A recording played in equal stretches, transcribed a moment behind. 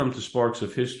Welcome to Sparks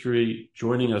of History.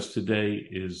 Joining us today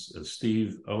is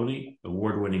Steve Oney,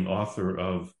 award-winning author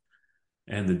of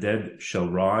And the Dead Shall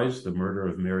Rise, The Murder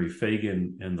of Mary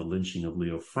Fagan and the Lynching of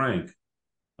Leo Frank.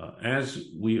 As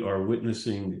we are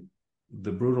witnessing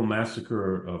the brutal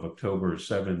massacre of October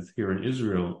 7th here in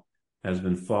Israel has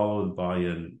been followed by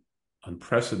an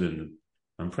unprecedented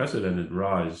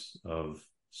rise of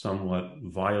somewhat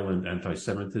violent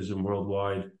anti-Semitism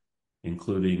worldwide,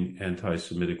 including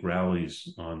anti-Semitic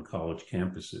rallies on college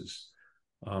campuses.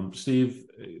 Steve,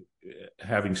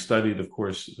 having studied, of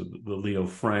course, the Leo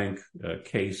Frank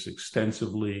case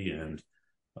extensively and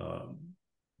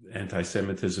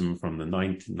anti-Semitism from the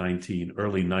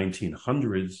early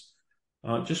 1900s,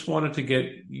 just wanted to get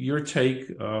your take,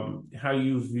 how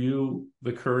you view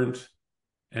the current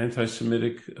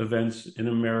anti-Semitic events in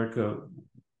America.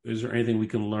 Is there anything we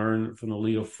can learn from the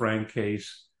Leo Frank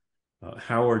case?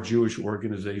 How are Jewish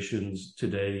organizations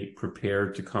today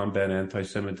prepared to combat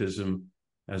anti-Semitism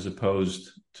as opposed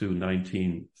to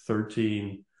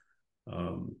 1913?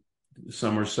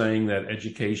 Some are saying that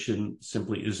education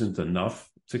simply isn't enough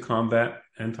to combat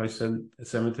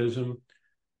anti-Semitism.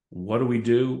 What do we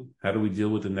do? How do we deal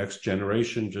with the next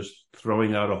generation? Just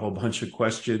throwing out a whole bunch of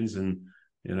questions, and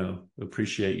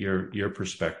appreciate your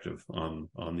perspective on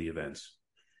the events.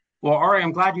 Well, Ari,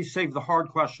 I'm glad you saved the hard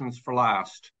questions for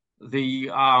last. The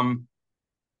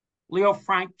Leo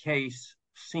Frank case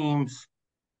seems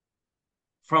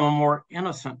from a more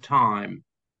innocent time,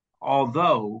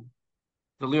 although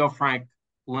the Leo Frank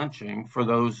lynching, for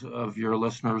those of your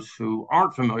listeners who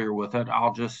aren't familiar with it,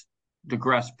 I'll just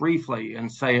digress briefly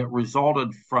and say it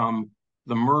resulted from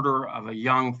the murder of a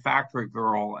young factory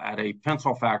girl at a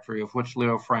pencil factory of which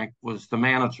Leo Frank was the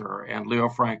manager, and Leo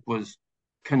Frank was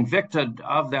convicted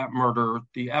of that murder.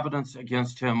 The evidence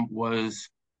against him was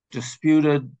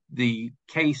disputed. The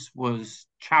case was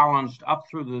challenged up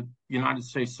through the United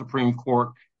States Supreme Court,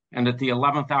 and at the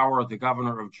 11th hour, the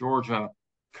governor of Georgia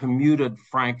commuted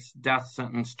Frank's death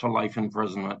sentence to life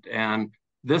imprisonment. And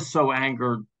this so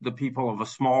angered the people of a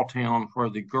small town where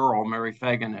the girl, Mary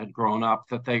Fagan, had grown up,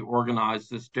 that they organized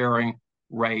this daring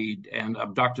raid and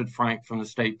abducted Frank from the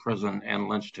state prison and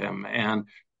lynched him. And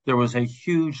there was a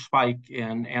huge spike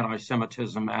in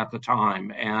anti-Semitism at the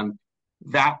time. And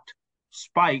that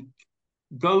spike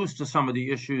goes to some of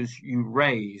the issues you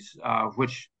raise,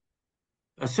 which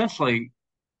essentially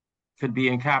could be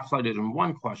encapsulated in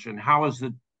one question: how is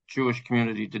the Jewish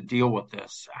community to deal with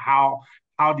this? How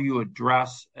do you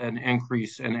address an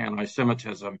increase in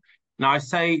anti-Semitism? Now, I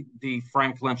say the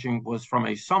Frank lynching was from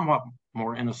a somewhat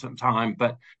more innocent time,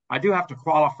 but I do have to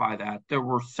qualify that. There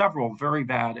were several very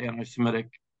bad anti-Semitic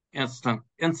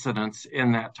incidents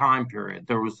in that time period.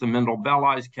 There was the Mendel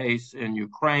Belais case in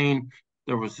Ukraine.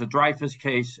 There was the Dreyfus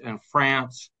case in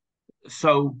France.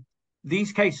 So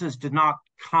these cases did not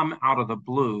come out of the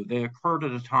blue. They occurred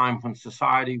at a time when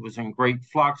society was in great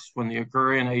flux, when the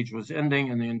agrarian age was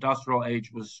ending and the industrial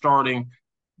age was starting.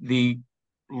 The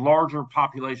larger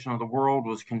population of the world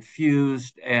was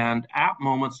confused, and at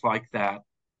moments like that,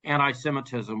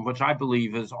 anti-Semitism, which I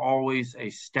believe is always a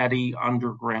steady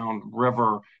underground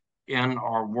river in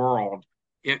our world,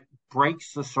 it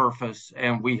breaks the surface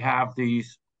and we have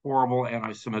these horrible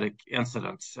anti-Semitic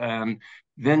incidents. And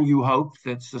then you hope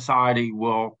that society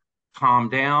will calm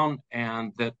down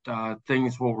and that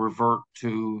things will revert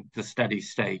to the steady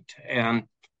state. And,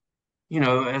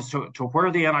 as to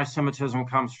where the anti-Semitism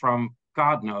comes from,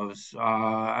 God knows.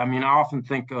 I often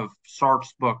think of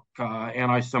Sartre's book,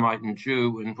 Anti-Semite and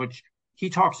Jew, in which he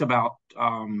talks about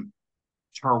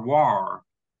terroir.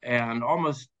 And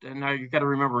now you've got to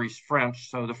remember he's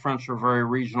French, so the French are very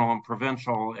regional and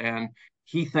provincial, and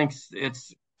he thinks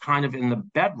it's kind of in the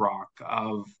bedrock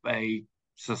of a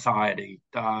society.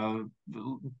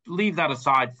 Leave that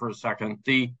aside for a second.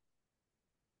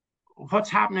 What's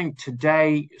happening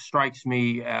today strikes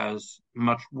me as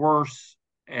much worse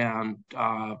and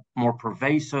more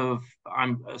pervasive.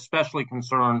 I'm especially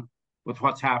concerned with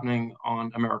what's happening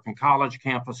on American college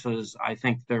campuses. I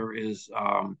think there is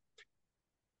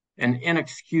an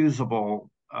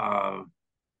inexcusable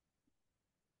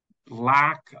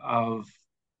lack of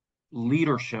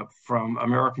leadership from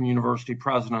American university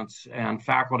presidents and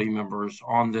faculty members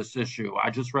on this issue.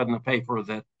 I just read in the paper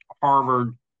that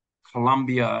Harvard,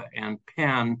 Columbia, and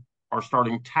Penn are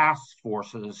starting task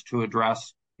forces to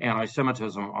address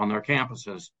anti-Semitism on their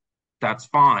campuses. That's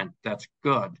fine. That's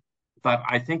good. But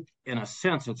I think, in a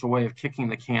sense, it's a way of kicking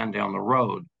the can down the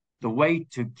road. The way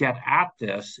to get at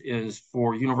this is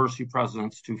for university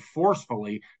presidents to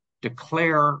forcefully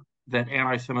declare that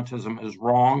anti-Semitism is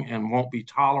wrong and won't be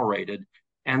tolerated,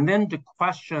 and then to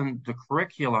question the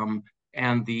curriculum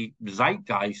and the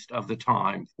zeitgeist of the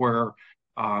time, where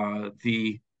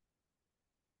the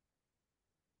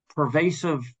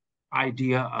pervasive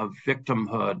idea of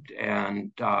victimhood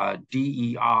and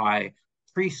DEI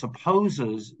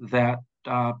presupposes that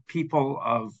people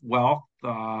of wealth,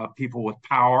 people with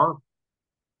power,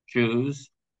 Jews,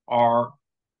 are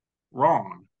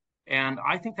wrong. And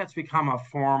I think that's become a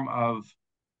form of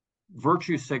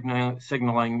virtue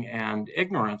signaling and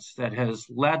ignorance that has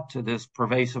led to this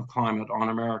pervasive climate on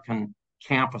American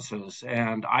campuses.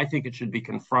 And I think it should be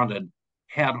confronted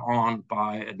head on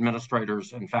by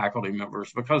administrators and faculty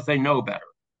members because they know better.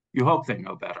 You hope they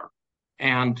know better.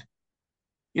 And,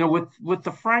 with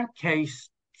the Frank case,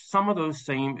 some of those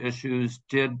same issues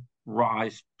did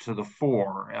rise to the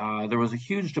fore. There was a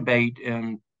huge debate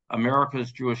in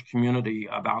America's Jewish community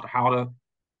about how to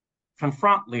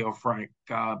confront Leo Frank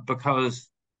because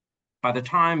by the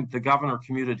time the governor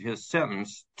commuted his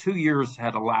sentence, 2 years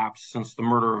had elapsed since the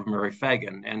murder of Mary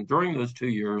Fagan. And during those 2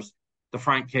 years, the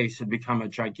Frank case had become a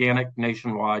gigantic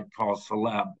nationwide cause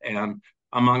célèbre. And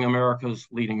among America's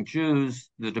leading Jews,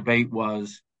 the debate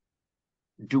was,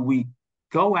 do we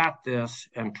go at this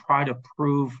and try to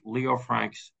prove Leo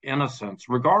Frank's innocence,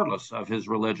 regardless of his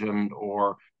religion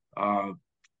or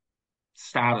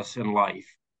status in life?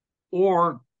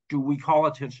 Or do we call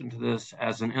attention to this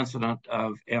as an incident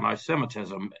of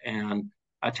anti-Semitism and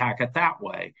attack it that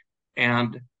way?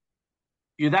 And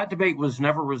that debate was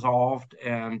never resolved,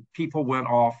 and people went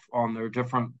off on their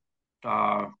different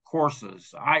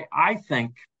courses. I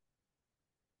think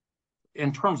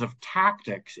in terms of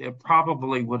tactics, it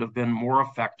probably would have been more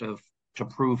effective to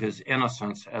prove his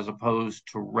innocence as opposed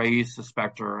to raise the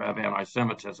specter of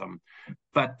anti-Semitism.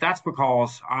 But that's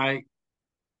because I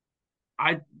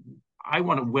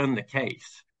want to win the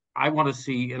case. I want to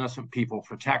see innocent people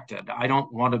protected. I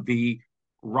don't want to be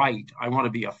right. I want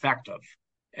to be effective.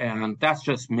 And that's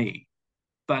just me.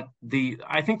 But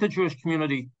I think the Jewish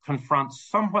community confronts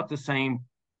somewhat the same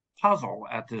puzzle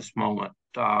at this moment.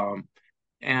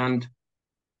 And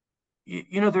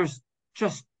there's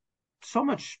just so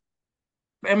much,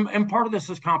 and part of this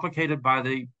is complicated by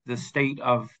the state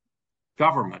of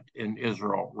government in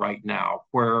Israel right now,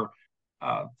 where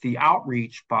the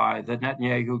outreach by the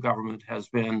Netanyahu government has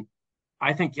been,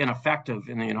 I think, ineffective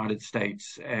in the United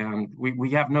States. And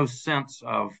we have no sense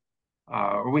of,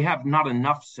 or we have not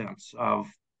enough sense of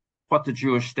what the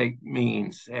Jewish state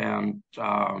means. And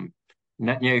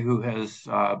Netanyahu has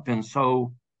been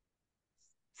so,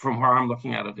 from where I'm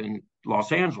looking at it in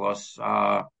Los Angeles,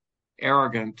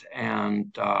 arrogant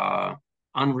and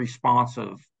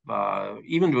unresponsive,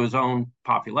 even to his own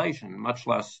population, much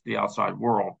less the outside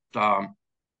world.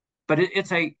 But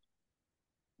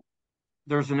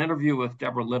there's an interview with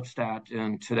Deborah Lipstadt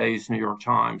in today's New York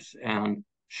Times, and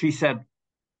she said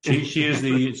she is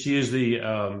the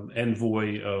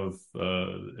envoy of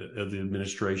the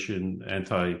administration,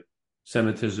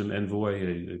 anti-Semitism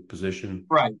envoy, a position.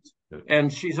 Right.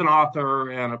 And she's an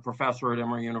author and a professor at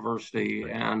Emory University,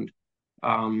 and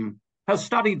has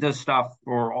studied this stuff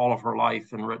for all of her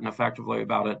life and written effectively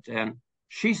about it. And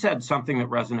she said something that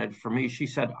resonated for me. She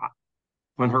said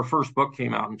when her first book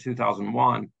came out in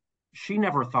 2001, she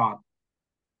never thought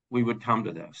we would come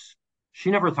to this. She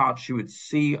never thought she would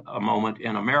see a moment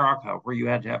in America where you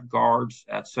had to have guards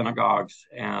at synagogues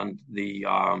and the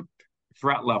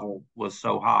threat level was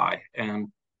so high. And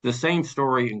the same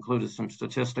story included some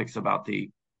statistics about the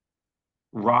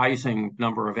rising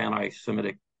number of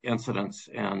anti-Semitic incidents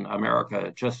in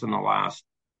America just in the last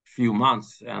few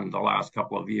months and the last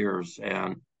couple of years.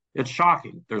 And it's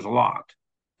shocking. There's a lot.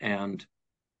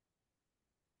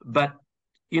 But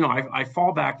I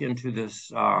fall back into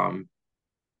this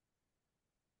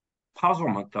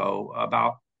puzzlement, though,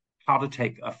 about how to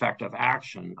take effective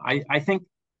action. I think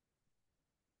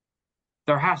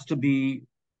there has to be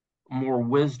more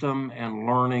wisdom and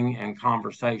learning and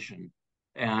conversation.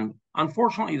 And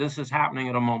unfortunately, this is happening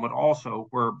at a moment also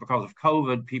where, because of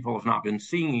COVID, people have not been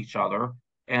seeing each other.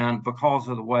 And because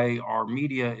of the way our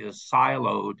media is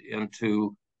siloed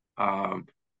into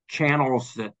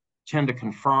channels that tend to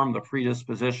confirm the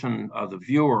predisposition of the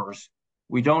viewers,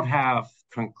 we don't have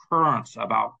concurrence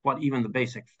about what even the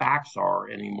basic facts are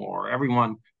anymore.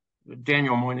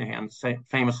 Daniel Moynihan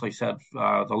famously said,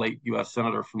 the late U.S.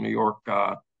 Senator from New York,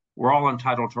 we're all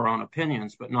entitled to our own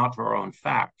opinions, but not to our own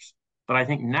facts. But I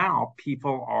think now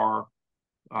people are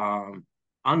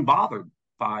unbothered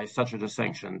by such a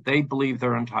distinction. They believe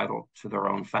they're entitled to their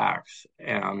own facts.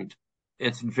 And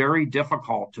it's very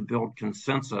difficult to build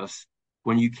consensus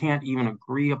when you can't even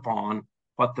agree upon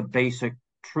what the basic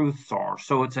truths are.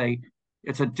 So it's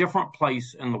a different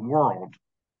place in the world.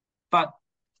 But,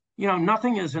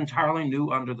 nothing is entirely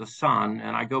new under the sun.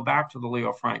 And I go back to the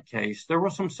Leo Frank case. There were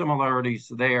some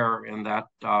similarities there in that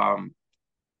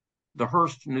the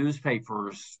Hearst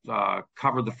newspapers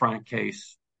covered the Frank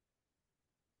case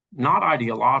not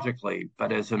ideologically,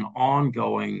 but as an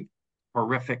ongoing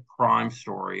horrific crime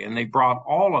story. And they brought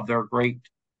all of their great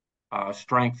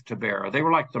strength to bear. They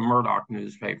were like the Murdoch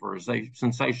newspapers. They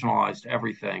sensationalized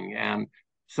everything. And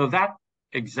so that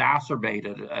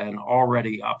exacerbated an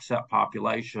already upset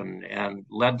population and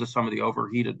led to some of the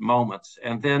overheated moments.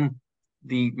 And then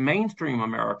the mainstream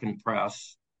American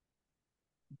press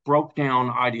broke down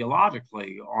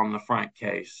ideologically on the Frank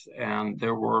case. And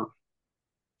there were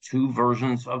two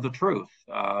versions of the truth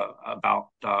about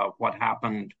what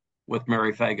happened with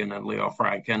Mary Fagan and Leo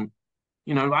Frank. And,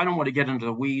 I don't want to get into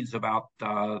the weeds about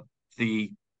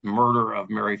the murder of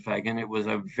Mary Fagan. It was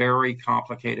a very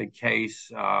complicated case.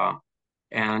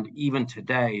 And even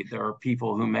today, there are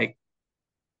people who make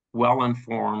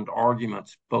well-informed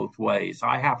arguments both ways.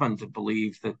 I happen to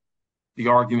believe that the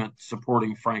argument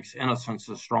supporting Frank's innocence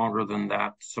is stronger than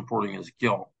that supporting his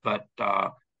guilt. But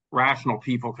rational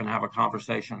people can have a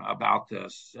conversation about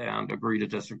this and agree to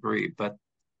disagree. But,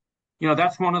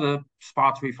 that's one of the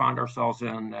spots we find ourselves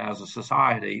in as a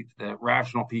society, that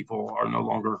rational people are no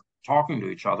longer talking to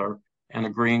each other and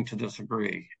agreeing to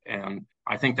disagree. And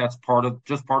I think that's part of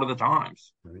the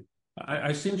times. Right.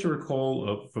 I seem to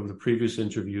recall from the previous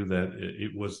interview that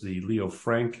it was the Leo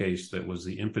Frank case that was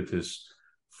the impetus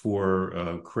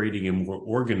for creating a more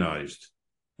organized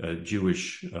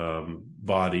Jewish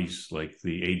bodies like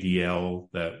the ADL,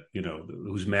 that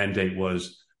whose mandate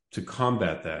was to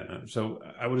combat that. So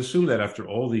I would assume that after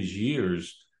all these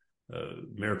years,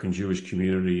 American Jewish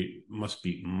community must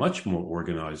be much more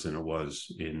organized than it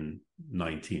was in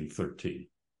 1913.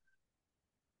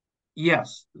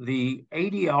 Yes, the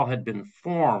ADL had been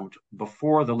formed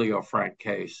before the Leo Frank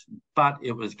case, but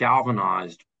it was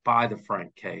galvanized by the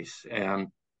Frank case. And,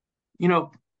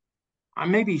 I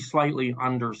may be slightly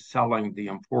underselling the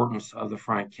importance of the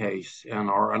Frank case in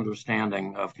our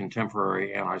understanding of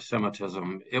contemporary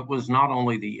anti-Semitism. It was not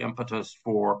only the impetus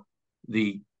for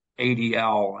the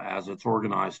ADL as it's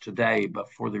organized today,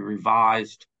 but for the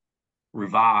revived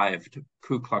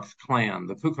Ku Klux Klan.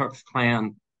 The Ku Klux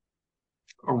Klan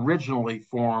originally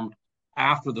formed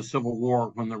after the Civil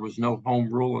War, when there was no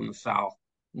home rule in the South,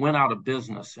 went out of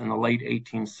business in the late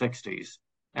 1860s.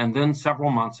 And then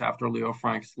several months after Leo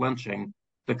Frank's lynching,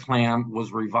 the Klan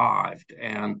was revived.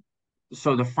 And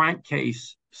so the Frank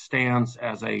case stands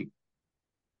as a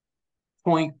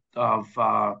point of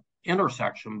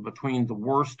intersection between the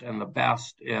worst and the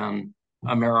best in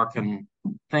American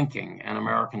thinking and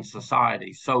American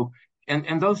society. So,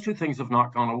 and those two things have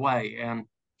not gone away. And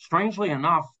strangely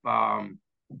enough,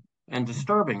 and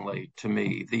disturbingly to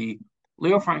me, the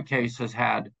Leo Frank case has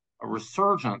had a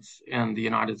resurgence in the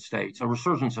United States, a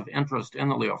resurgence of interest in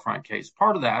the Leo Frank case.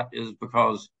 Part of that is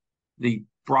because the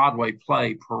Broadway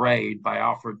play Parade by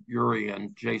Alfred Urey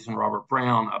and Jason Robert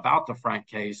Brown about the Frank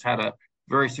case had a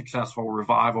very successful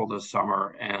revival this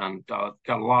summer and got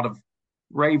a lot of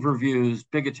rave reviews,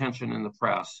 big attention in the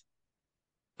press.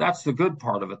 That's the good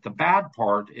part of it. The bad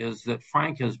part is that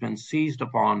Frank has been seized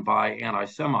upon by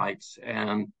anti-Semites,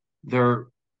 and they're,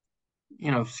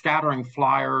 scattering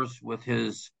flyers with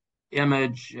his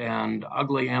image and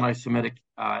ugly anti-Semitic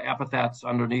epithets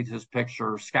underneath his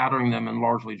picture, scattering them in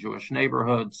largely Jewish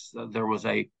neighborhoods. There was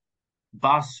a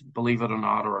bus, believe it or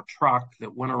not, or a truck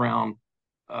that went around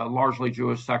a largely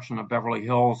Jewish section of Beverly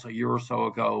Hills a year or so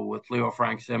ago with Leo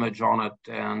Frank's image on it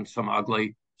and some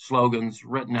ugly slogans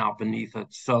written out beneath it.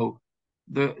 So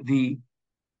the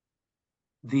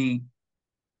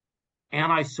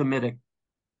anti-Semitic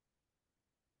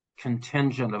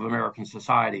contingent of American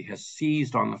society has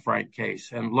seized on the Frank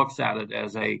case and looks at it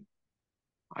as I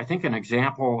think, an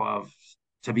example of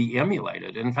to be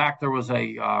emulated. In fact, there was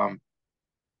a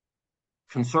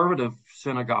conservative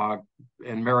synagogue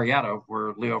in Marietta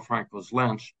where Leo Frank was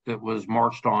lynched that was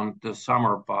marched on this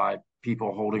summer by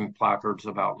people holding placards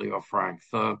about Leo Frank.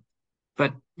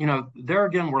 But there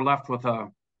again, we're left with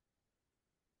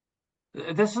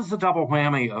this is a double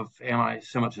whammy of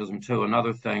anti-Semitism too.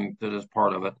 Another thing that is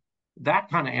part of it, that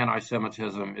kind of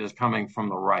anti-Semitism is coming from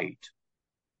the right.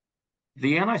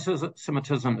 The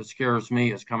anti-Semitism that scares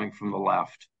me is coming from the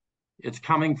left. It's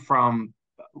coming from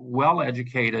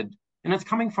well-educated, and it's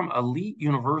coming from elite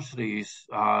universities,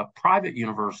 private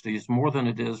universities, more than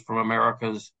it is from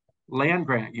America's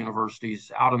land-grant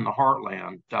universities out in the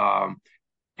heartland.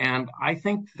 And I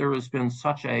think there has been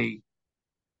such a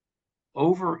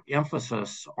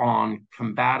overemphasis on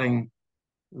combating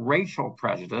racial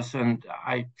prejudice, and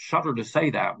I shudder to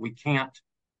say that. We can't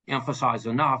emphasize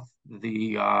enough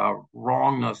the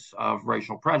wrongness of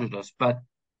racial prejudice. But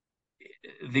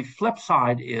the flip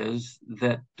side is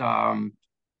that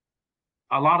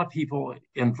a lot of people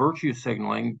in virtue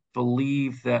signaling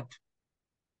believe that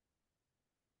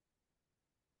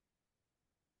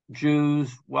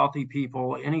Jews, wealthy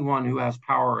people, anyone who has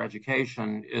power or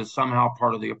education is somehow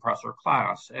part of the oppressor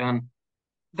class. And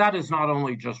that is not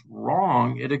only just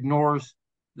wrong, it ignores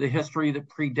the history that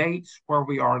predates where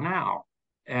we are now.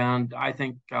 And I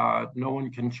think no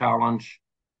one can challenge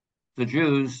the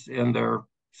Jews in their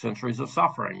centuries of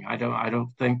suffering. I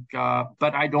don't think,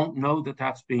 but I don't know that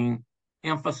that's being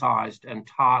emphasized and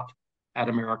taught at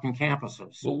American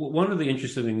campuses. Well, one of the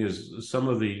interesting things is some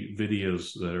of the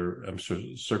videos that are I'm sure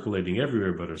circulating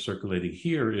everywhere, but are circulating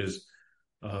here is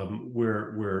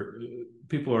where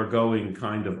people are going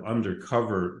kind of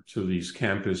undercover to these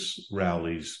campus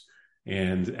rallies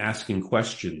and asking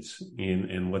questions.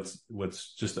 And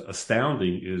what's just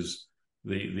astounding is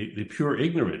the pure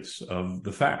ignorance of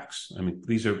the facts. I mean,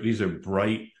 these are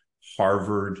bright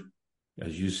Harvard,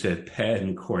 as you said,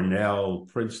 Penn, Cornell,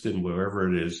 Princeton,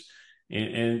 wherever it is.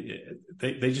 And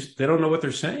they don't know what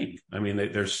they're saying. I mean,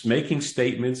 they're making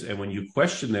statements, and when you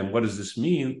question them, what does this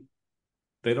mean?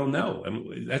 They don't know. I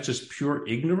mean, that's just pure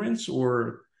ignorance,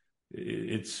 or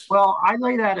it's. Well, I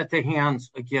lay that at the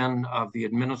hands again of the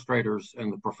administrators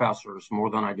and the professors more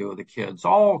than I do of the kids.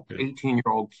 All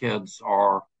 18-year-old kids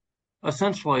are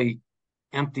essentially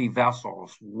empty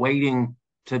vessels waiting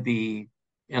to be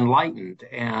enlightened.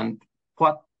 And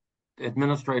what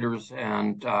administrators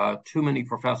and too many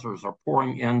professors are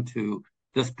pouring into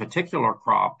this particular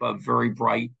crop of very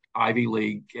bright Ivy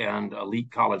League and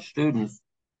elite college students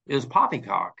is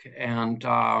poppycock. And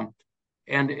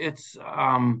it's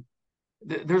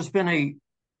there's been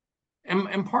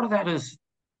and part of that is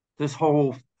this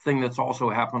whole thing that's also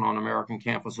happened on American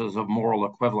campuses of moral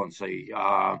equivalency.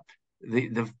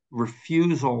 The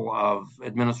refusal of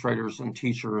administrators and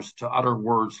teachers to utter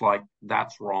words like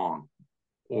 "that's wrong,"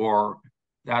 or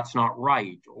 "that's not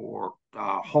right," or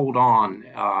 "hold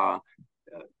on."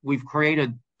 We've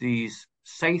created these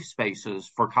safe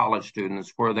spaces for college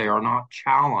students where they are not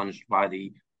challenged by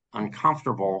the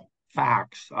uncomfortable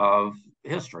facts of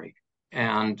history.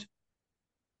 And,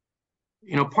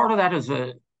 part of that is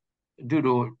due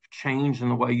to a change in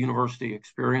the way university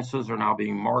experiences are now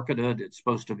being marketed. It's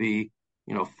supposed to be,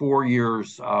 4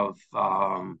 years of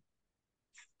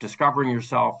discovering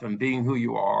yourself and being who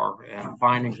you are and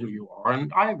finding who you are.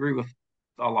 And I agree with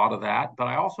a lot of that, but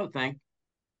I also think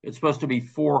it's supposed to be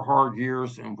 4 hard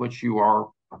years in which you are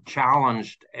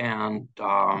challenged and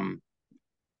some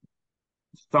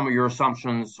of your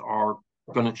assumptions are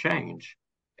going to change.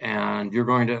 And you're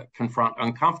going to confront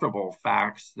uncomfortable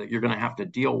facts that you're going to have to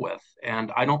deal with.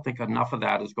 And I don't think enough of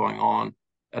that is going on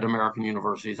at American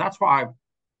universities. That's why,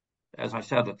 as I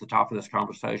said at the top of this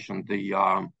conversation,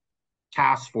 the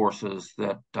task forces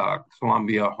that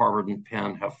Columbia, Harvard, and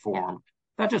Penn have formed,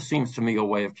 that just seems to me a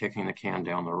way of kicking the can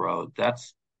down the road.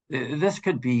 This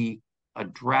could be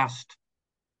addressed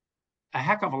a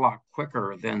heck of a lot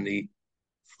quicker than the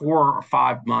 4 or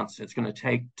 5 months it's going to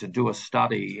take to do a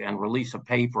study and release a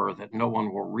paper that no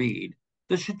one will read.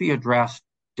 This should be addressed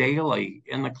daily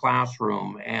in the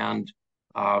classroom and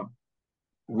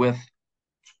with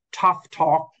tough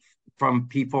talk from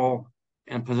people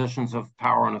in positions of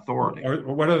power and authority.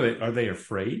 What are they? Are they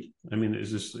afraid? I mean,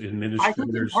 is this administrators? I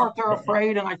think in part they're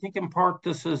afraid, and I think in part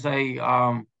this is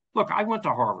a look. I went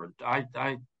to Harvard.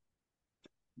 I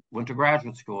went to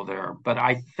graduate school there, but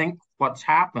I think what's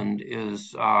happened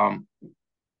is,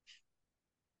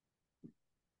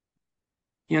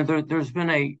 there's been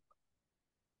a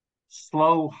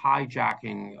slow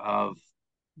hijacking of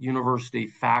university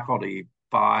faculty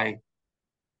by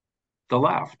the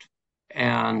left.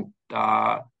 And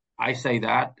I say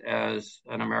that as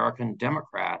an American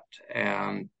Democrat.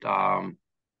 And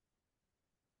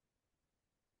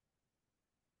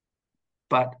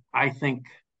but I think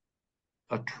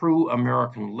a true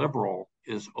American liberal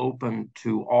is open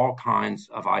to all kinds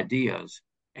of ideas.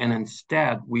 And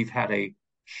instead, we've had a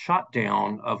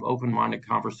shutdown of open-minded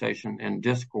conversation and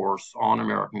discourse on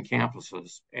American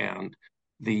campuses. And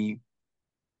the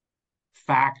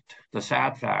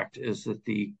sad fact is that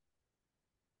the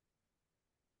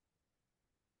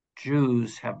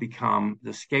Jews have become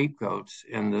the scapegoats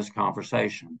in this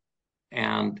conversation.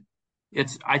 And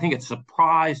I think it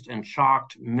surprised and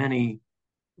shocked many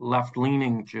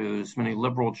left-leaning Jews, many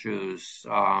liberal Jews.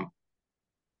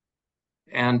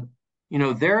 And,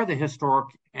 they're the historic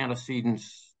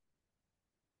antecedents.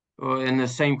 In the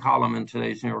same column in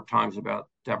today's New York Times about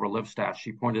Deborah Lipstadt,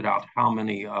 she pointed out how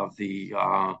many of the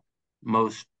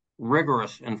most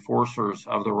rigorous enforcers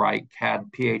of the right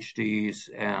had PhDs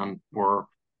and were,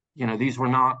 these were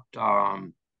not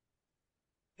an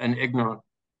ignorant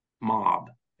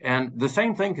mob. And the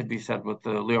same thing could be said with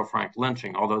the Leo Frank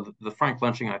lynching, although the Frank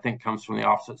lynching, I think, comes from the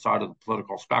opposite side of the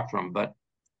political spectrum. But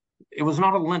it was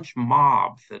not a lynch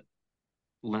mob that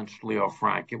lynched Leo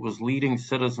Frank. It was leading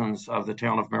citizens of the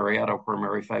town of Marietta, where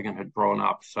Mary Fagan had grown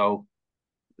up. So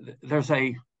there's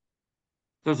a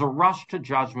rush to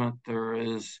judgment.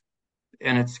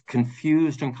 And it's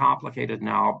confused and complicated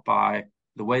now by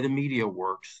the way the media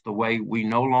works, the way we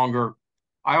no longer.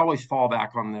 I always fall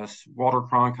back on this. Walter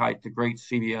Cronkite, the great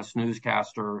CBS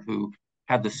newscaster who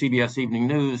had the CBS Evening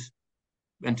News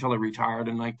until he retired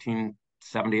in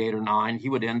 1978 or 9, he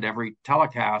would end every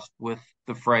telecast with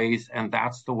the phrase, "and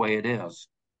that's the way it is."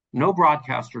 No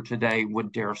broadcaster today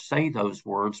would dare say those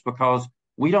words because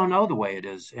we don't know the way it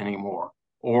is anymore,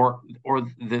 or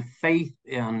the faith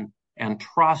in and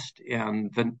trust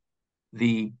in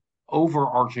the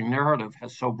overarching narrative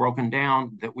has so broken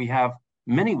down that we have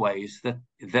many ways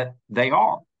that they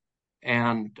are.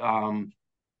 And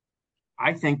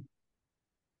I think,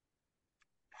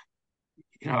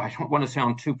 I don't want to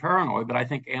sound too paranoid, but I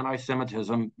think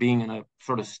anti-Semitism being in a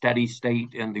sort of steady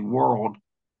state in the world,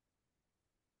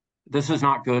 this is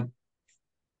not good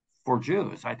for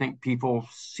Jews. I think people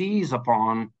seize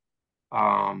upon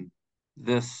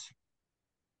this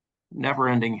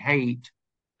never-ending hate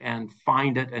and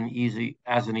find it an easy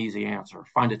answer,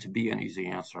 find it to be an easy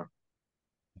answer.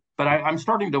 But I'm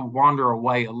starting to wander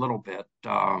away a little bit.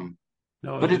 No,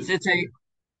 but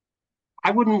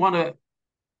I wouldn't want to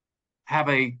have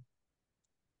a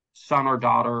son or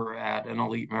daughter at an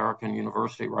elite American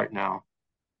university right now.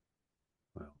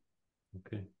 Well,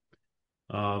 okay.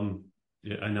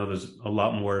 I know there's a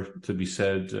lot more to be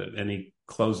said. Any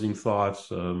closing thoughts?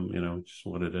 Just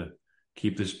wanted to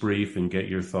keep this brief and get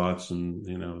your thoughts, and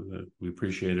we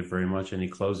appreciate it very much. Any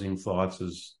closing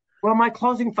thoughts? Well, my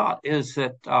closing thought is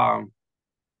that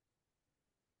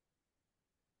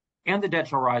And the Dead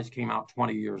Shall Rise came out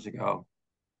 20 years ago.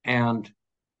 And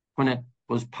when it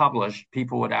was published,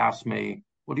 people would ask me,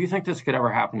 well, do you think this could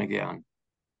ever happen again?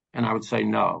 And I would say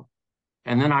no.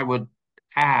 And then I would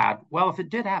add, well, if it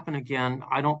did happen again,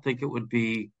 I don't think it would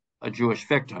be a Jewish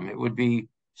victim. It would be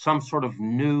some sort of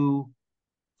new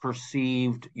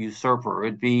perceived usurper.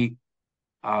 It'd be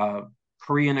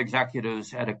Korean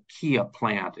executives at a Kia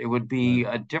plant. It would be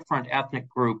a different ethnic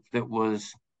group that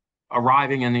was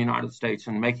arriving in the United States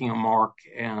and making a mark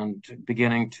and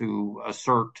beginning to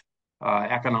assert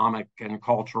economic and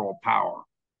cultural power.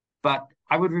 But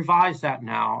I would revise that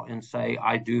now and say,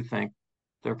 I do think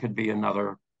there could be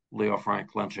another Leo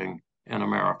Frank lynching in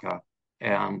America.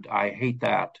 And I hate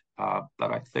that,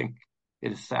 but I think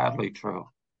it is sadly true.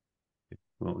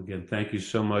 Well, again, thank you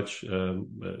so much,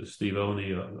 Steve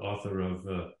Oney, author of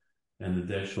And the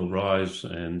Dead Shall Rise,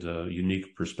 and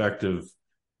unique perspective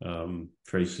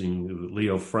tracing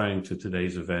Leo Frank to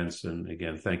today's events. And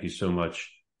again, thank you so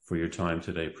much for your time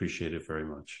today. Appreciate it very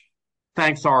much.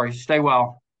 Thanks, Ari. Stay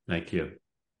well. Thank you.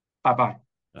 Bye-bye.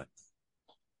 Bye.